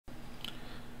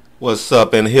What's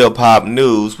up in hip hop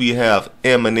news? We have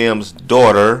Eminem's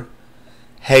daughter,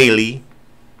 Hailie,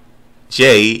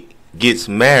 Jade, gets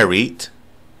married.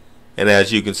 And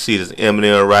as you can see, there's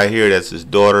Eminem right here. That's his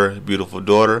daughter, beautiful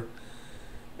daughter.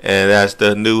 And that's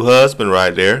the new husband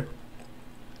right there.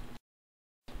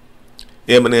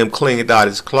 Eminem cleaned out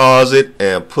his closet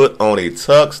and put on a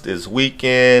tux this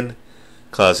weekend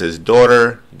because his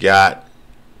daughter got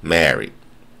married.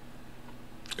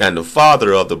 And the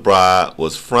father of the bride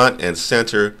was front and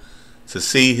center to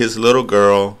see his little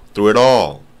girl through it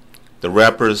all. The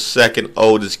rapper's second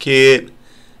oldest kid,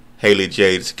 Hailie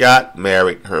Jade Scott,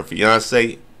 married her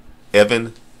fiance,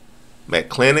 Evan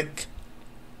McClintock,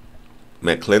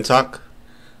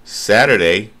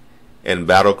 Saturday in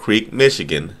Battle Creek,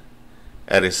 Michigan,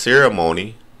 at a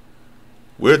ceremony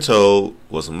we're told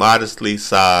was modestly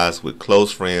sized with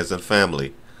close friends and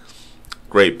family.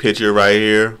 Great picture right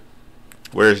here.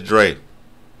 Where's Dre?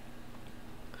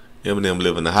 Eminem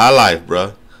living the high life,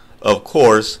 bruh. Of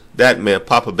course, that meant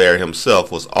Papa Bear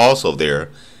himself was also there,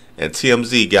 and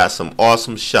TMZ got some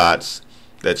awesome shots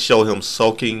that show him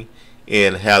soaking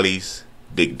in Hailie's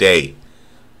big day,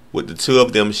 with the two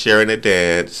of them sharing a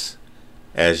dance.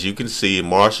 As you can see,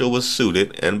 Marshall was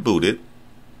suited and booted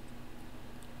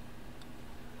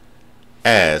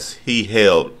as he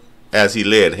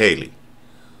led Hailie,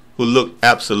 who looked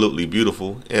absolutely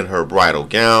beautiful in her bridal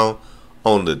gown,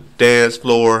 on the dance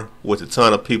floor with a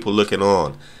ton of people looking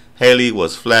on. Hailie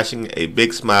was flashing a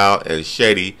big smile, and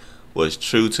Shady was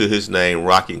true to his name,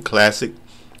 rocking classic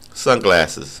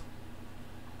sunglasses.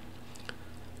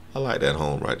 I like that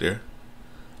home right there.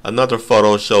 Another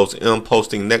photo shows M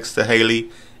posting next to Hailie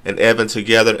and Evan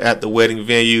together at the wedding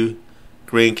venue,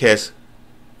 Greencrest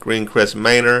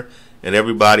Manor, and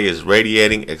everybody is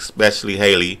radiating, especially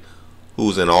Hailie,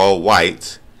 who's in all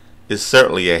white. It's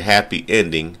certainly a happy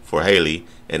ending for Hailie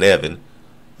and Evan,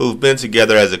 who've been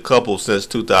together as a couple since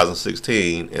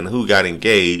 2016 and who got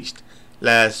engaged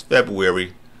last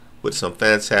February, with some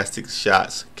fantastic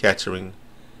shots capturing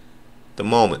the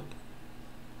moment.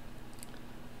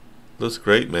 Looks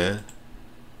great, man.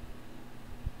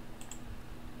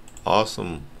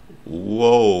 Awesome.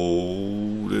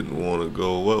 Whoa, didn't want to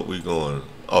go. What we going?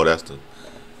 Oh, that's the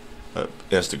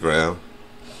Instagram.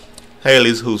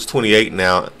 Hailie's, who's 28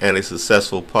 now and a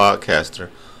successful podcaster.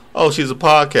 Oh, she's a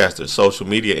podcaster, social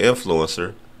media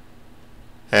influencer.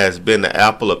 Has been the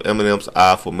apple of Eminem's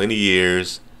eye for many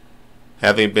years,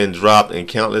 having been dropped in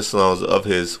countless songs of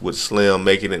his, with Slim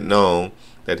making it known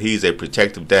that he's a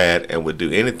protective dad and would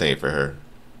do anything for her.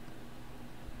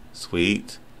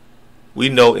 Sweet. We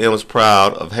know M's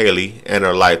proud of Hailie and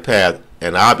her life path,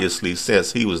 and obviously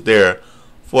since he was there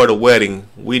for the wedding,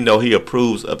 we know he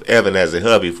approves of Evan as a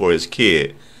hubby for his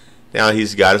kid. Now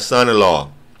he's got a son-in-law.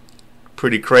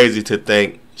 Pretty crazy to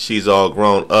think she's all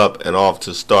grown up and off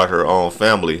to start her own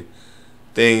family.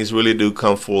 Things really do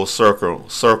come full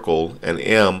circle, and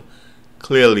M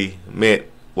clearly meant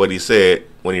what he said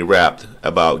when he rapped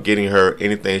about getting her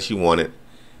anything she wanted.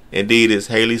 Indeed, it's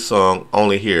Hailie's song,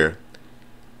 Only Here.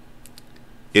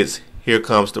 It's Here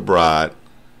Comes the Bride.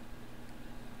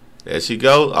 There she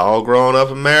goes, all grown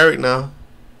up and married now.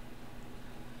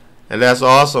 And that's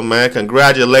awesome, man.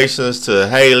 Congratulations to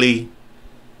Hailie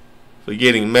for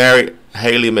getting married.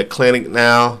 Hailie McClintock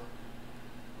now.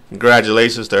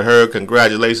 Congratulations to her.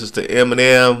 Congratulations to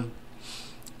Eminem.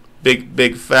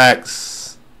 Big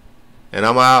facts. And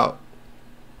I'm out.